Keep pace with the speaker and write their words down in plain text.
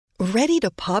Ready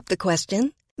to pop the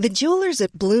question? The jewelers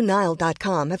at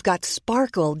BlueNile.com have got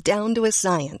sparkle down to a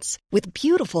science with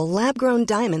beautiful lab-grown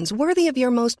diamonds worthy of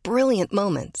your most brilliant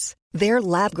moments. Their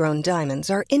lab-grown diamonds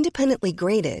are independently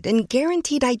graded and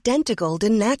guaranteed identical to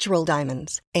natural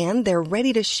diamonds, and they're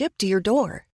ready to ship to your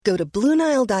door. Go to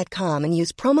BlueNile.com and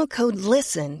use promo code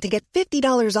LISTEN to get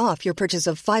 $50 off your purchase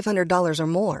of $500 or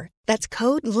more. That's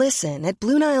code LISTEN at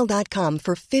BlueNile.com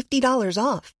for $50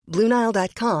 off.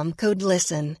 BlueNile.com, code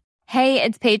LISTEN. Hey,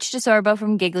 it's Paige DeSorbo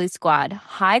from Giggly Squad.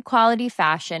 High quality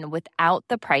fashion without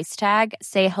the price tag.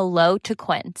 Say hello to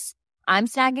Quince. I'm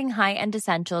snagging high-end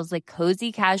essentials like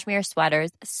cozy cashmere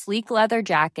sweaters, sleek leather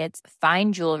jackets,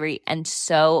 fine jewelry, and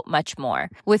so much more.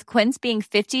 With Quince being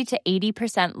 50 to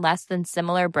 80% less than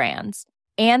similar brands.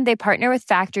 And they partner with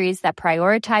factories that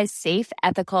prioritize safe,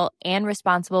 ethical, and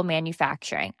responsible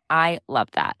manufacturing. I love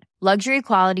that. Luxury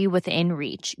quality within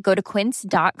reach. Go to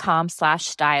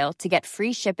quince.com/style to get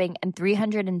free shipping and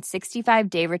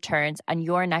 365-day returns on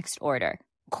your next order.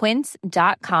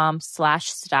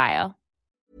 Quince.com/style.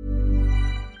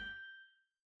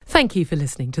 Thank you for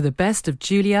listening to the best of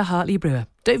Julia Hartley-Brewer.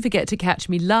 Don't forget to catch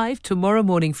me live tomorrow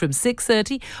morning from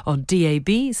 6:30 on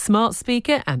DAB, smart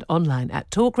speaker and online at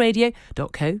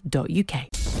talkradio.co.uk.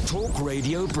 Talk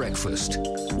Radio Breakfast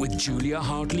with Julia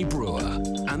Hartley-Brewer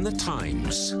and The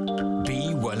Times.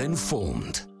 Be well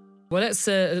informed. Well, let's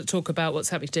talk about what's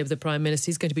happening today with the Prime Minister.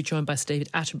 He's going to be joined by Sir David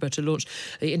Attenborough to launch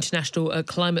the International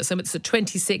Climate Summit. It's the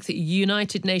 26th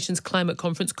United Nations Climate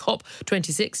Conference,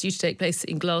 COP26, due to take place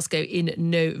in Glasgow in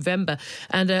November.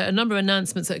 And a number of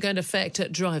announcements that are going to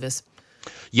affect drivers.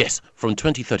 Yes, from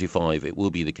 2035 it will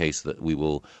be the case that we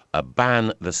will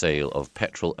ban the sale of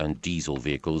petrol and diesel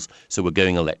vehicles, so we're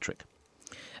going electric.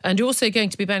 And you're also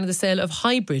going to be banning the sale of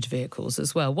hybrid vehicles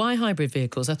as well. Why hybrid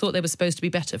vehicles? I thought they were supposed to be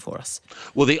better for us.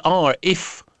 Well, they are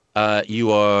if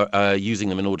you are using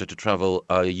them in order to travel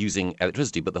using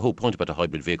electricity. But the whole point about a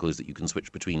hybrid vehicle is that you can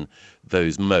switch between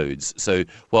those modes. So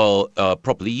while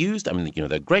properly used, I mean,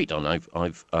 they're great. And I've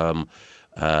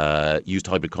used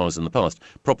hybrid cars in the past.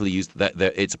 Properly used,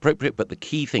 it's appropriate. But the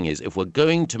key thing is, if we're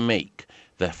going to make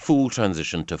the full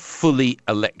transition to fully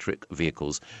electric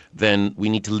vehicles, then we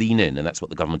need to lean in, and that's what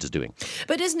the government is doing.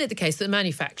 But isn't it the case that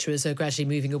manufacturers are gradually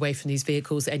moving away from these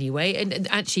vehicles anyway? And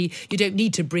actually, you don't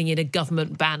need to bring in a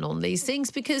government ban on these things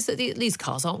because these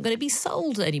cars aren't going to be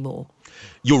sold anymore.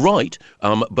 You're right,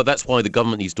 but that's why the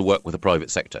government needs to work with the private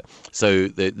sector. So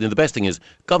the best thing is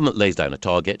government lays down a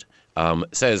target,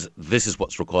 says this is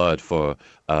what's required for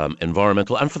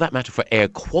environmental and, for that matter, for air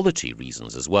quality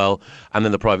reasons as well. And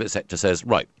then the private sector says,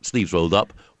 right, sleeves rolled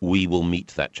up, we will meet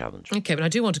that challenge. OK, but I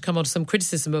do want to come on to some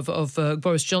criticism of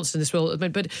Boris Johnson in this role.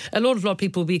 But a lot of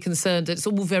people will be concerned that it's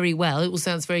all very well, it all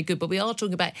sounds very good, but we are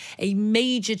talking about a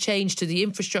major change to the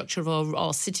infrastructure of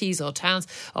our cities, our towns,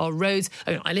 our roads.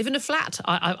 I mean, I live in a flat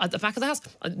at the back of the house.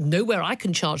 Nowhere I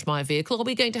can charge my vehicle. Are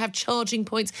we going to have charging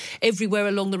points everywhere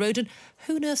along the road? And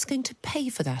who on earth's going to pay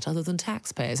for that other than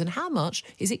taxpayers? And how much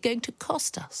is it going to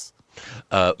cost us?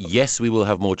 Yes, we will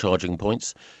have more charging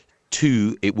points.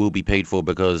 2, it will be paid for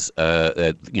because,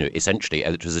 essentially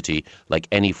electricity, like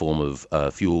any form of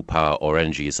fuel, power or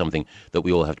energy, is something that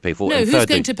we all have to pay for. No, and who's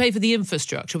going to pay for the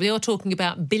infrastructure? We are talking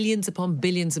about billions upon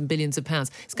billions and billions of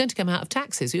pounds. It's going to come out of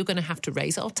taxes. You're going to have to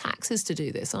raise our taxes to do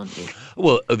this, aren't you?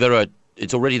 Well,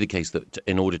 it's already the case that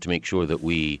in order to make sure that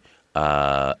we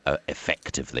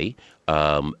effectively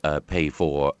pay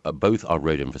for both our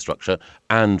road infrastructure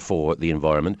and for the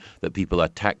environment, that people are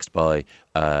taxed by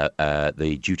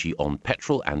the duty on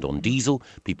petrol and on diesel.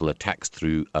 People are taxed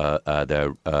through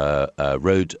their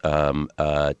road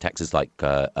taxes, like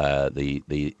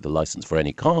the license for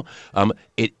any car.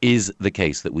 It is the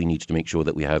case that we need to make sure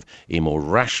that we have a more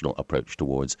rational approach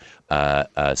towards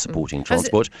supporting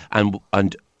transport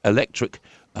and electric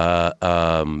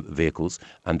vehicles,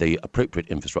 and the appropriate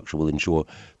infrastructure will ensure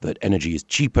that energy is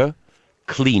cheaper,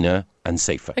 cleaner and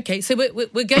safer. OK, so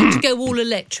we're going to go all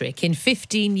electric in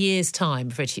 15 years' time,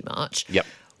 pretty much. Yep.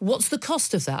 What's the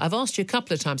cost of that? I've asked you a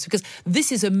couple of times because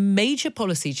this is a major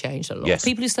policy change. A lot of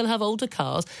people who still have older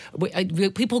cars,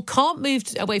 people can't move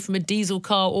away from a diesel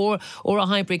car or a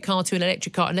hybrid car to an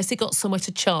electric car unless they've got somewhere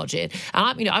to charge it.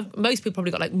 And most people probably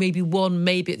got like maybe one,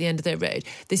 maybe at the end of their road.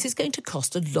 This is going to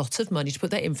cost a lot of money to put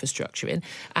that infrastructure in,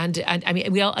 and I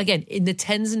mean we are again in the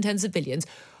tens and tens of billions.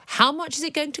 How much is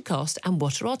it going to cost and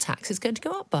what are our taxes going to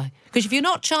go up by? Because if you're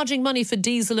not charging money for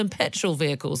diesel and petrol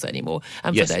vehicles anymore,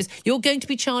 and for those, you're going to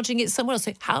be charging it somewhere else.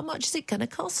 So how much is it going to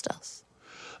cost us?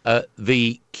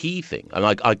 The key thing, and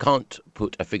I can't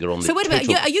put a figure on the So wait a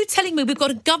minute, are you telling me we've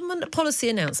got a government policy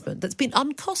announcement that's been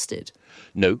uncosted?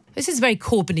 No. This is very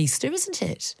Corbynista, isn't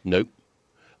it? No.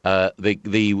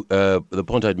 The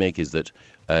point I'd make is that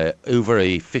over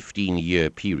a 15-year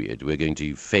period, we're going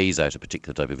to phase out a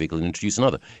particular type of vehicle and introduce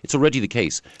another. It's already the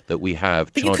case that we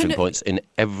have charging points in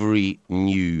every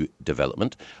new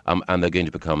development, and they're going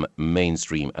to become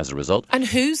mainstream as a result. And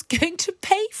who's going to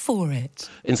pay for it?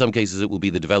 In some cases, it will be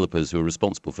the developers who are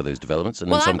responsible for those developments. And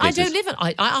well, in some cases, I don't live in.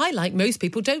 I like most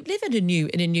people don't live in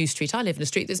a new street. I live in a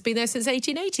street that's been there since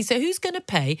 1880. So who's going to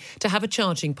pay to have a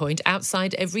charging point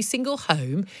outside every single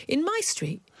home in my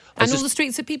street? And all the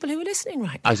streets of people who are listening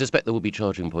right now. I suspect there will be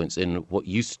charging points in what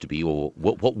used to be, or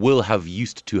what will have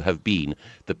used to have been,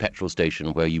 the petrol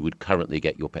station where you would currently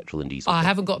get your petrol and diesel. I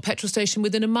haven't got a petrol station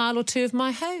within a mile or two of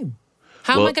my home.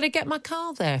 How am I going to get my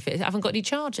car there if I haven't got any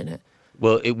charge in it?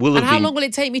 Well, it will have And how long will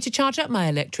it take me to charge up my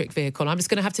electric vehicle? I'm just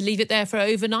going to have to leave it there for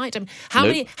overnight. How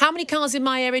many cars in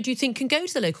my area do you think can go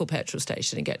to the local petrol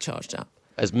station and get charged up?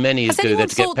 As many as go there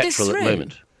to get petrol at the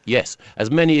moment. Yes,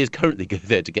 as many as currently go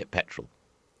there to get petrol.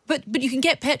 But you can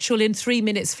get petrol in 3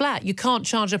 minutes flat. You can't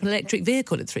charge up an electric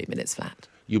vehicle in 3 minutes flat.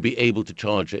 You'll be able to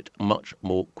charge it much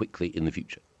more quickly in the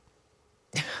future.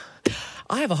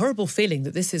 I have a horrible feeling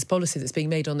that this is policy that's being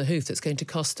made on the hoof that's going to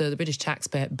cost the British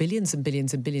taxpayer billions and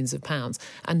billions and billions of pounds,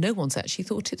 and no one's actually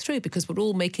thought it through because we're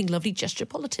all making lovely gesture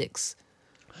politics.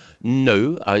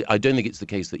 No, I don't think it's the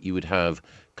case that you would have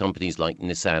companies like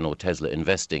Nissan or Tesla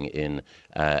investing in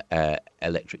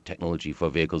electric technology for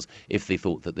vehicles if they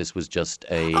thought that this was just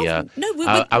a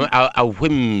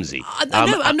whimsy.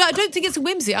 I don't think it's a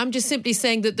whimsy. I'm just simply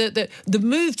saying that the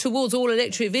move towards all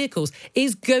electric vehicles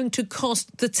is going to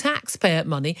cost the taxpayer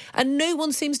money, and no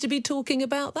one seems to be talking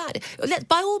about that.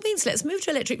 By all means, let's move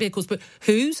to electric vehicles, but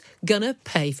who's going to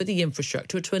pay for the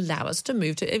infrastructure to allow us to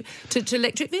move to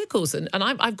electric vehicles? And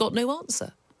I've got no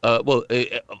answer.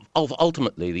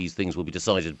 Ultimately, these things will be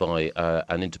decided by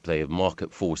an interplay of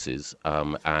market forces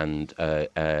and.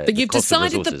 But you've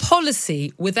decided the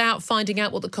policy without finding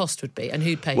out what the cost would be and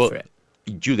who'd pay for it.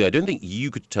 Julia, I don't think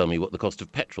you could tell me what the cost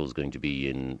of petrol is going to be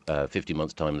in 50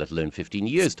 months' time, let alone 15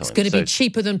 years' time. It's going to be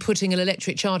cheaper than putting an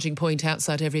electric charging point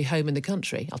outside every home in the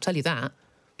country. I'll tell you that.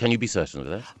 Can you be certain of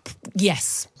that?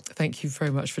 Yes. Thank you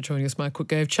very much for joining us, Michael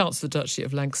Gove, Chancellor of the Duchy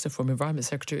of Lancaster, former Environment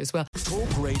Secretary as well. Talk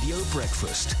Radio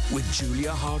Breakfast with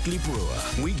Julia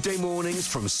Hartley-Brewer. Weekday mornings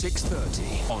from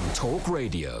 6:30 on Talk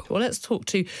Radio. Well, let's talk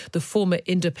to the former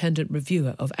independent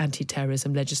reviewer of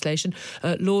anti-terrorism legislation,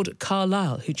 Lord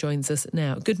Carlisle, who joins us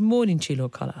now. Good morning to you,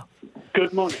 Lord Carlisle.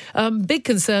 Good morning. Big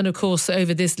concern, of course,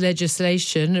 over this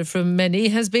legislation from many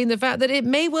has been the fact that it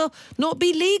may well not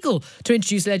be legal to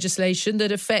introduce legislation that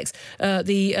affects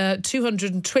the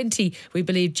 220, we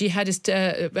believe,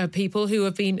 jihadist people who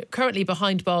have been currently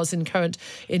behind bars in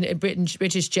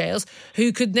British jails,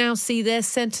 who could now see their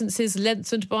sentences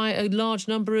lengthened by a large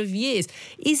number of years.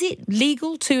 Is it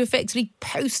legal to effectively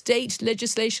post-date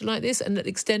legislation like this and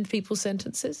extend people's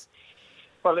sentences?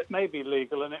 Well, it may be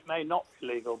legal and it may not be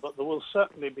legal, but there will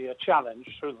certainly be a challenge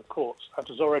through the courts that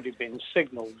has already been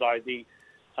signalled by the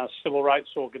civil rights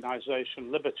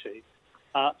organisation Liberty,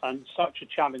 and such a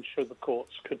challenge through the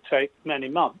courts could take many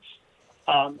months.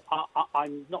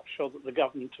 I'm not sure that the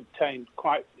government obtained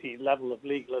quite the level of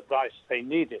legal advice they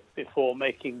needed before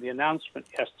making the announcement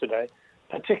yesterday,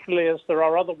 particularly as there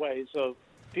are other ways of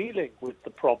dealing with the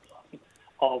problem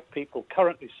of people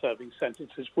currently serving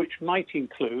sentences, which might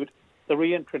include the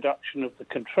reintroduction of the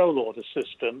control order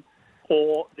system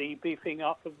or the beefing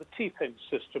up of the TPIM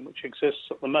system, which exists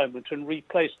at the moment and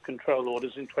replaced control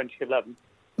orders in 2011.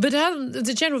 But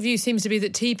the general view seems to be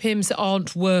that TPIMs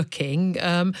aren't working,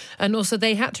 and also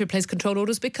they had to replace control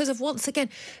orders because of, once again,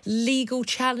 legal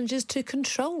challenges to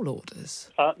control orders.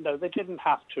 No, they didn't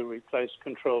have to replace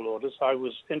control orders. I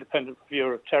was independent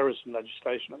reviewer of terrorism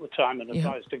legislation at the time and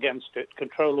advised against it.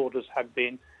 Control orders had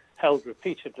been held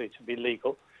repeatedly to be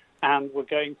legal and were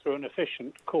going through an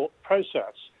efficient court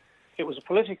process. It was a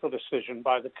political decision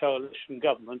by the coalition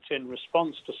government in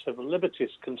response to civil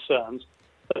liberties concerns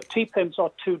that TPIMs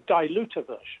are too dilute a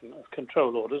version of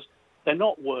control orders. They're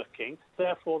not working,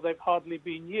 therefore they've hardly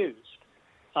been used.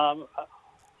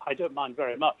 I don't mind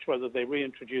very much whether they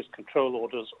reintroduce control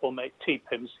orders or make TPIMs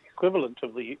the equivalent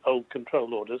of the old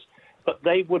control orders, but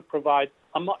they would provide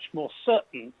a much more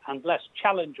certain and less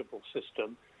challengeable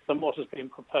system than what has been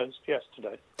proposed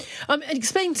yesterday.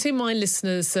 Explain to my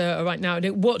listeners right now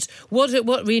what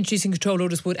reintroducing control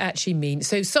orders would actually mean.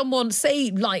 So someone,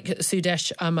 say like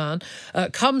Sudesh Aman,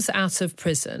 comes out of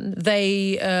prison,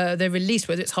 they're released,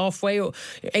 whether it's halfway or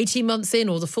 18 months in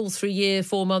or the full 3 year,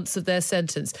 4 months of their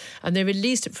sentence, and they're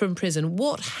released from prison.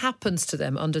 What happens to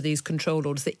them under these control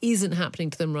orders that isn't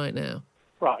happening to them right now?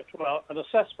 Right. Well, an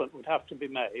assessment would have to be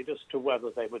made as to whether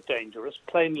they were dangerous.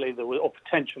 Plainly, or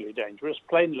potentially dangerous.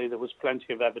 Plainly, there was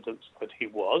plenty of evidence that he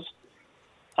was.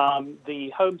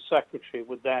 The Home Secretary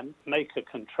would then make a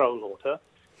control order,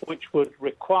 which would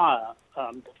require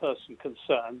the person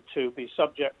concerned to be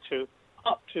subject to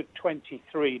up to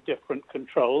 23 different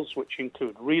controls, which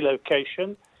include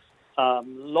relocation,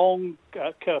 long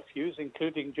curfews,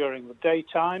 including during the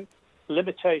daytime,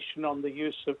 limitation on the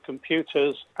use of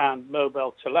computers and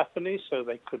mobile telephony so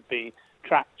they could be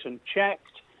tracked and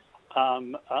checked,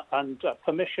 and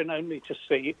permission only to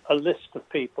see a list of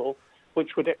people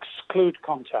which would exclude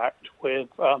contact with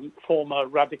former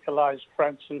radicalized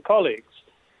friends and colleagues.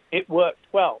 It worked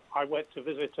well. I went to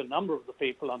visit a number of the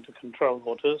people under control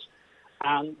orders,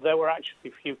 and there were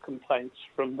actually few complaints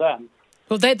from them.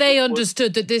 Well, they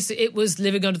understood that it was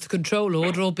living under the control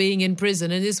order or being in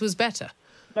prison, and this was better.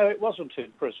 No, it wasn't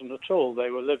in prison at all. They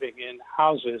were living in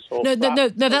houses or no.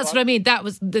 That's what I mean. That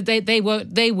was they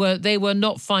were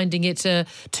not finding it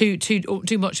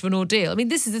too much of an ordeal. I mean,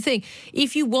 this is the thing.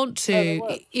 If you want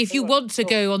to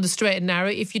go on the straight and narrow,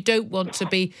 if you don't want to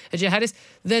be a jihadist,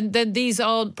 then these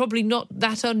are probably not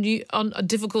that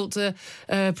difficult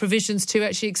provisions to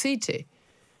actually accede to.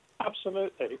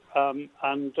 Absolutely,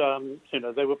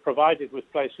 they were provided with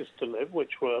places to live,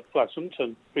 which were pleasant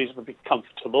and reasonably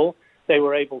comfortable. They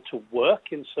were able to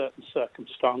work in certain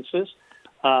circumstances.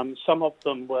 Some of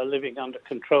them were living under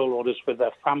control orders with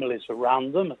their families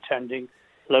around them, attending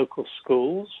local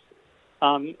schools.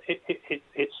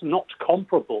 It's not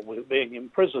comparable with being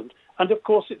imprisoned. And, of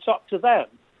course, it's up to them.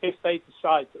 If they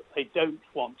decide that they don't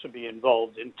want to be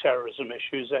involved in terrorism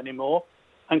issues anymore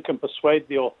and can persuade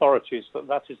the authorities that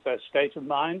that is their state of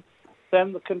mind,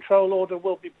 then the control order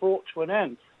will be brought to an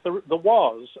end. There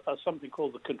was something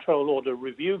called the Control Order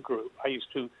Review Group. I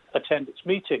used to attend its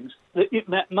meetings. It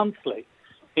met monthly.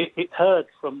 It heard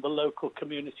from the local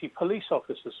community police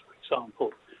officers, for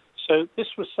example. So this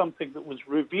was something that was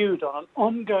reviewed on an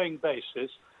ongoing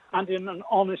basis and in an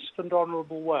honest and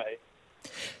honourable way.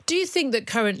 Do you think that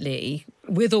currently,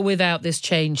 with or without this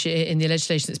change in the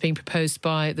legislation that's being proposed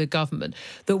by the government,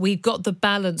 that we've got the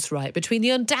balance right between the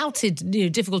undoubted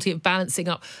difficulty of balancing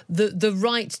up the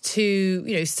right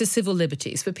to civil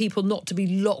liberties, for people not to be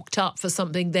locked up for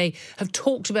something they have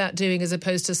talked about doing as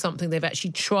opposed to something they've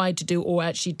actually tried to do or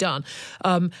actually done,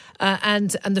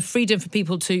 and the freedom for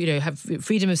people to have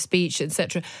freedom of speech,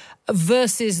 etc.,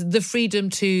 versus the freedom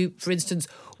to, for instance,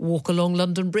 walk along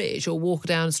London Bridge or walk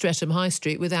down Streatham High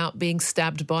Street without being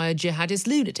stabbed by a jihadist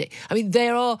lunatic? I mean,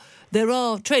 there are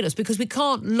trade-offs, because we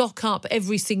can't lock up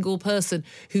every single person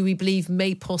who we believe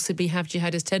may possibly have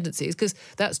jihadist tendencies, because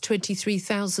that's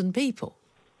 23,000 people.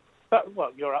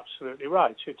 Well, you're absolutely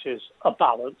right. It is a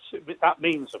balance. That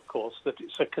means, of course, that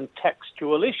it's a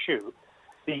contextual issue.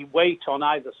 The weight on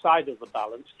either side of the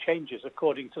balance changes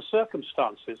according to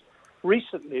circumstances.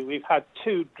 Recently, we've had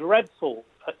two dreadful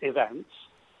events,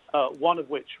 one of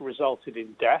which resulted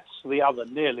in deaths, the other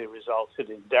nearly resulted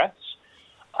in deaths.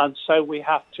 And so we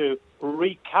have to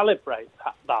recalibrate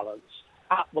that balance.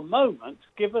 At the moment,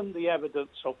 given the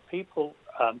evidence of people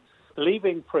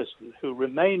leaving prison who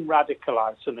remain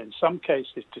radicalized and in some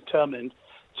cases determined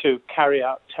to carry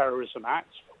out terrorism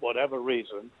acts for whatever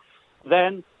reason,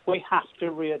 then we have to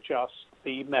readjust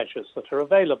the measures that are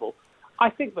available. I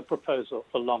think the proposal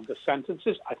for longer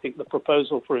sentences, I think the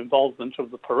proposal for involvement of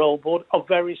the parole board are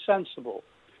very sensible.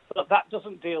 But that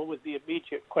doesn't deal with the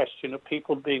immediate question of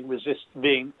people being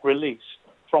released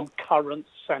from current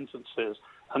sentences.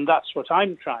 And that's what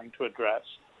I'm trying to address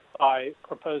by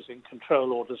proposing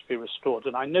control orders be restored.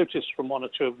 And I noticed from one or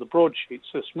two of the broadsheets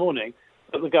this morning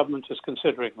that the government is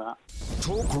considering that.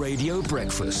 Talk Radio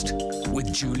Breakfast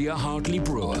with Julia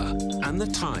Hartley-Brewer and The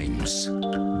Times.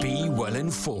 Be well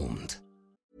informed.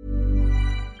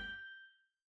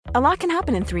 A lot can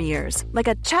happen in 3 years, like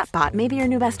a chatbot may be your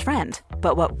new best friend.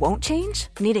 But what won't change?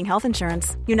 Needing health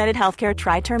insurance. United Healthcare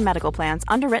Tri-Term Medical Plans,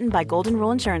 underwritten by Golden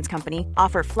Rule Insurance Company,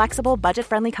 offer flexible,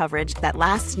 budget-friendly coverage that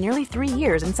lasts nearly 3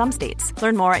 years in some states.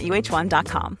 Learn more at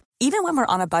uh1.com. Even when we're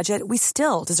on a budget, we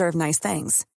still deserve nice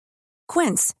things.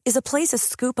 Quince is a place to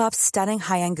scoop up stunning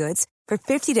high-end goods for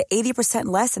 50 to 80%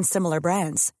 less than similar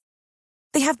brands.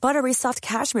 They have buttery soft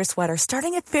cashmere sweaters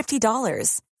starting at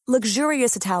 $50,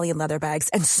 luxurious Italian leather bags,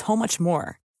 and so much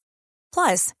more.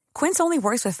 Plus, Quince only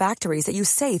works with factories that use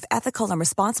safe, ethical, and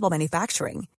responsible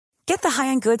manufacturing. Get the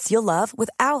high-end goods you'll love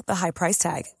without the high price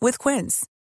tag with Quince.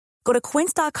 Go to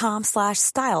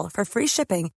quince.com/style for free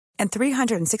shipping and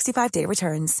 365-day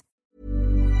returns.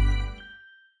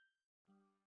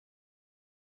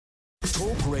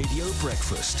 Talk Radio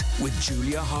Breakfast with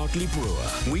Julia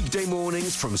Hartley-Brewer. Weekday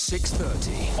mornings from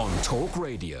 6:30 on Talk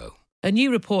Radio. A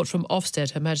new report from Ofsted,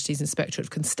 Her Majesty's Inspectorate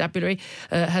of Constabulary,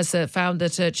 has found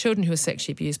that children who are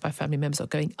sexually abused by family members are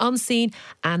going unseen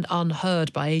and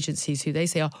unheard by agencies who they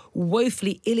say are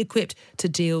woefully ill-equipped to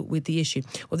deal with the issue.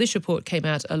 Well, this report came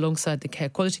out alongside the Care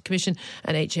Quality Commission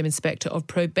and HM Inspector of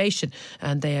Probation,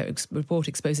 and their report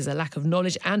exposes a lack of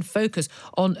knowledge and focus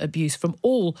on abuse from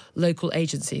all local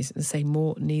agencies and say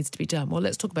more needs to be done. Well,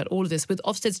 let's talk about all of this with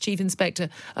Ofsted's Chief Inspector,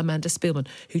 Amanda Spielman,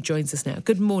 who joins us now.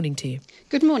 Good morning to you.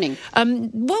 Good morning.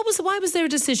 Why was there a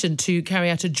decision to carry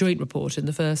out a joint report in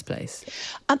the first place?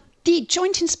 The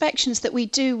joint inspections that we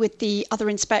do with the other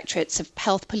inspectorates of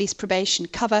health, police, probation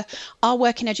cover our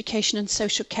work in education and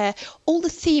social care, all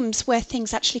the themes where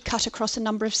things actually cut across a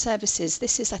number of services.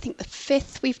 This is, I think, the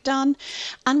 5th we've done,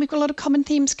 and we've got a lot of common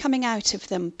themes coming out of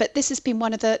them. But this has been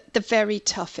one of the very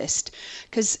toughest,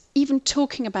 because even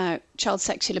talking about child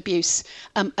sexual abuse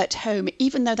at home,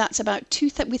 even though that's about we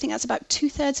think that's about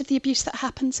 2/3 of the abuse that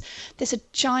happens, there's a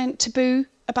giant taboo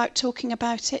about talking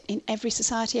about it. In every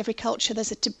society, every culture,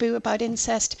 there's a taboo about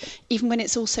incest, even when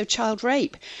it's also child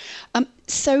rape.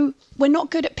 So we're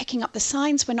not good at picking up the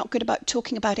signs. We're not good about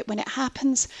talking about it when it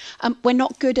happens. We're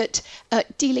not good at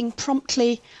dealing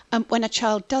promptly when a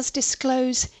child does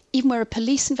disclose. Even where a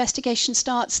police investigation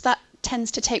starts, that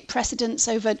tends to take precedence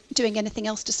over doing anything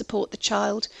else to support the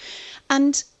child.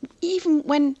 And even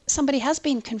when somebody has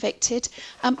been convicted,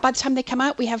 by the time they come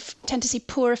out, we tend to see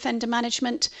poor offender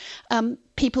management.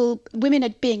 Women are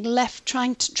being left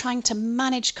trying to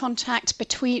manage contact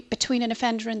between an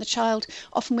offender and the child,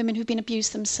 often women who've been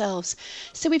abused themselves.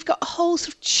 So we've got a whole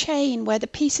sort of chain where the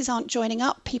pieces aren't joining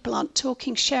up, people aren't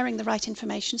talking, sharing the right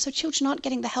information, so children aren't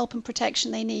getting the help and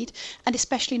protection they need, and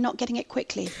especially not getting it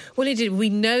quickly. Well, we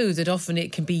know that often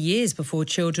it can be years before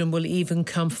children will even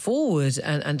come forward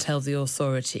and tell the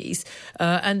authorities.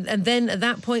 And then at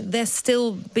that point, they're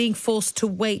still being forced to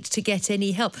wait to get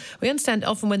any help. We understand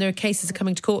often when there are cases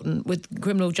coming to court, and with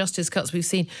criminal justice cuts, we've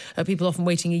seen people often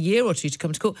waiting a year or two to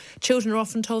come to court. Children are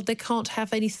often told they can't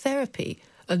have any therapy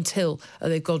until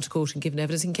they've gone to court and given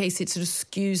evidence, in case it sort of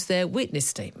skews their witness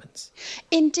statements.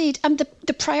 Indeed, and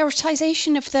the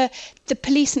prioritisation of the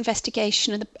police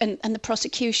investigation and the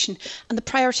prosecution, and the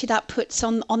priority that puts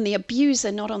on the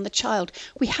abuser, not on the child.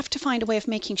 We have to find a way of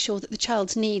making sure that the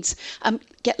child's needs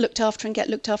get looked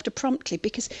after promptly,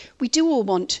 because we do all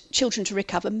want children to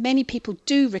recover. Many people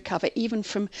do recover, even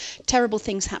from terrible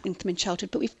things happening to them in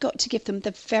childhood, but we've got to give them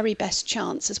the very best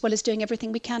chance, as well as doing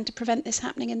everything we can to prevent this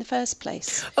happening in the first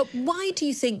place. Why do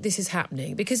you think this is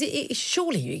happening? Because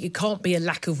surely it can't be a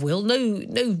lack of will.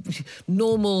 No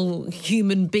normal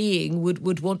human being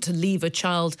would want to leave a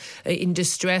child in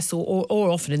distress, or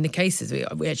often in the cases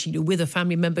we actually do with a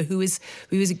family member who is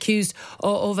accused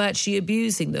of actually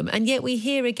abusing them. And yet we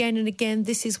hear again and again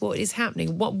this is what is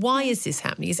happening. Why is this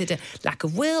happening? Is it a lack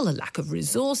of will, a lack of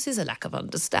resources, a lack of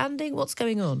understanding? What's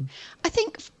going on? I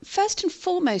think first and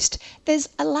foremost, there's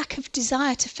a lack of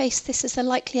desire to face this as a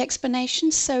likely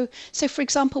explanation. So for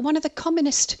example, one of the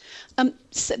commonest,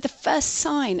 the first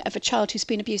sign of a child who's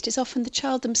been abused is often the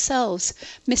child themselves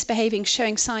misbehaving,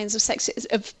 showing signs of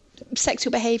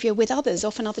sexual behaviour with others,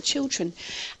 often other children.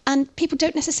 And people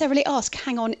don't necessarily ask,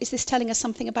 hang on, is this telling us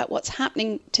something about what's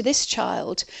happening to this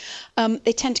child?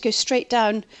 They tend to go straight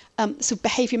down sort of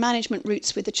behaviour management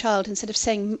routes with the child, instead of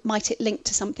saying, might it link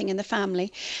to something in the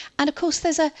family? And of course,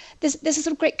 there's a sort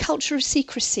of great culture of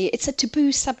secrecy. It's a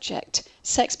taboo subject,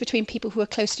 sex between people who are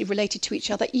closely related to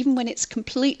each other, even when it's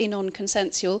completely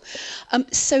non-consensual.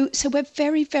 So we're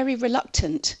very, very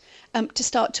reluctant to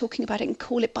start talking about it and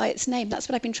call it by its name. That's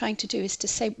what I've been trying to do, is to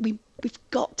say we've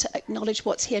got to acknowledge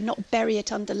what's here, not bury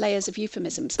it under layers of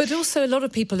euphemisms. But also a lot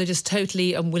of people are just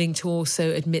totally unwilling to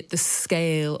also admit the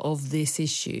scale of this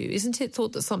issue. Isn't it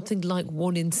thought that something like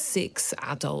 1 in 6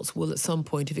 adults will at some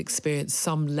point have experienced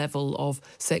some level of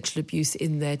sexual abuse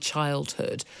in their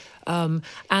childhood? And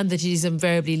that it is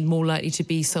invariably more likely to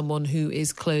be someone who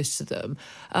is close to them,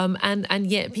 and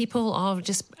yet people are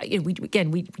just, we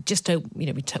just don't,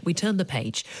 we turn the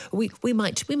page. We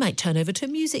might turn over to a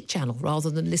music channel rather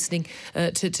than listening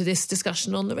to this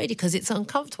discussion on the radio, because it's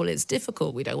uncomfortable, it's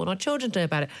difficult, we don't want our children to know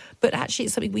about it. But actually,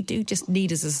 it's something we do just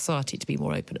need as a society to be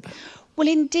more open about. Well,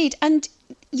 indeed, and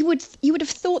you would have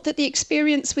thought that the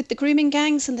experience with the grooming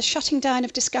gangs and the shutting down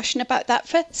of discussion about that,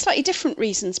 for slightly different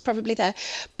reasons probably there,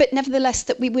 but nevertheless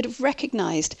that we would have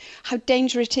recognised how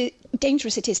dangerous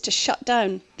it is to shut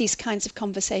down these kinds of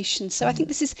conversations. So I think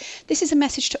this is a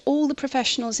message to all the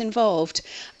professionals involved.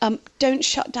 Don't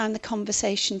shut down the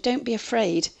conversation. Don't be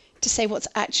afraid. to say what's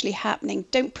actually happening.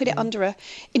 Don't put it under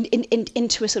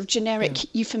into a sort of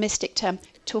generic euphemistic term.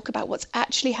 Talk about what's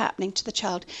actually happening to the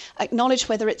child. Acknowledge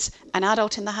whether it's an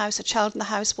adult in the house, a child in the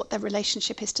house, what their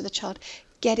relationship is to the child.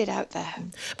 Get it out there.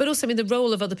 But also, I mean, the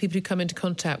role of other people who come into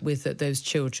contact with those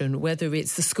children, whether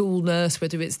it's the school nurse,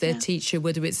 whether it's their teacher,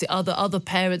 whether it's the other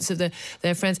parents of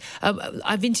their friends.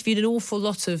 I've interviewed an awful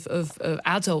lot of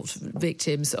adult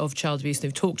victims of child abuse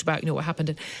who've talked about, what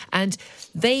happened. And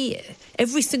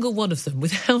every single one of them,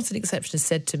 without an exception, has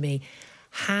said to me,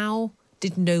 how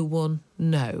did no one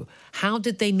know? How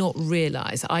did they not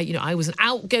realise? I was an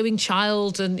outgoing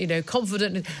child and,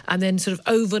 confident, and then sort of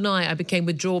overnight I became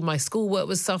withdrawn. My schoolwork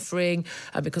was suffering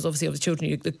because obviously of the children,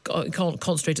 you can't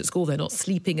concentrate at school. They're not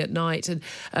sleeping at night, and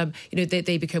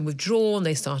they become withdrawn.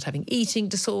 They start having eating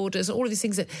disorders, all of these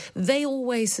things that they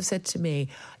always have said to me.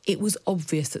 It was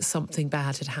obvious that something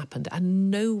bad had happened, and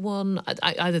no one,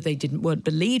 either they weren't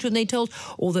believed when they told,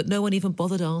 or that no one even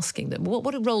bothered asking them.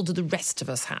 What role do the rest of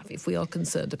us have if we are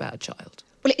concerned about a child?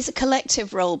 Well, it's a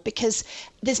collective role, because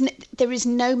there is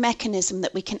no mechanism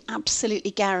that we can absolutely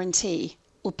guarantee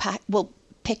will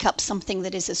pick up something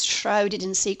that is as shrouded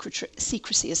in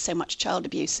secrecy as so much child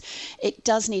abuse. It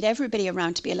does need everybody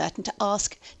around to be alert and to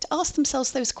ask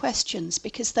themselves those questions,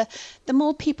 because the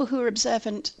more people who are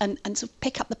observant and sort of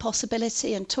pick up the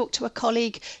possibility and talk to a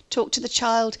colleague, talk to the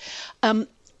child, when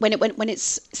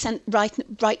it's sent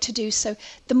right to do so,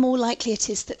 the more likely it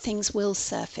is that things will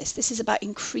surface. This is about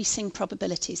increasing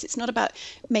probabilities. It's not about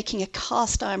making a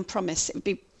cast iron promise. It would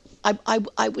be I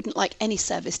wouldn't like any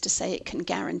service to say it can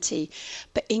guarantee,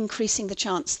 but increasing the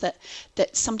chance that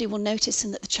somebody will notice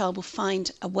and that the child will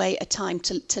find a way, a time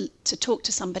to talk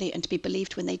to somebody and to be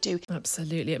believed when they do.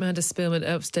 Absolutely. Amanda Spillman,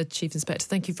 Elmstead Chief Inspector,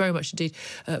 thank you very much indeed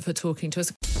for talking to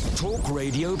us. Talk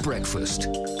Radio Breakfast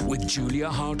with Julia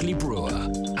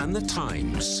Hartley-Brewer and The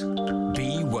Times.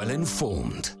 Be well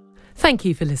informed. Thank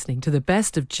you for listening to the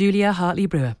best of Julia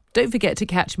Hartley-Brewer. Don't forget to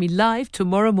catch me live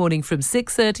tomorrow morning from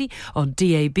 6:30 on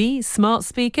DAB, smart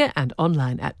speaker and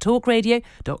online at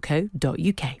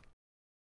talkradio.co.uk.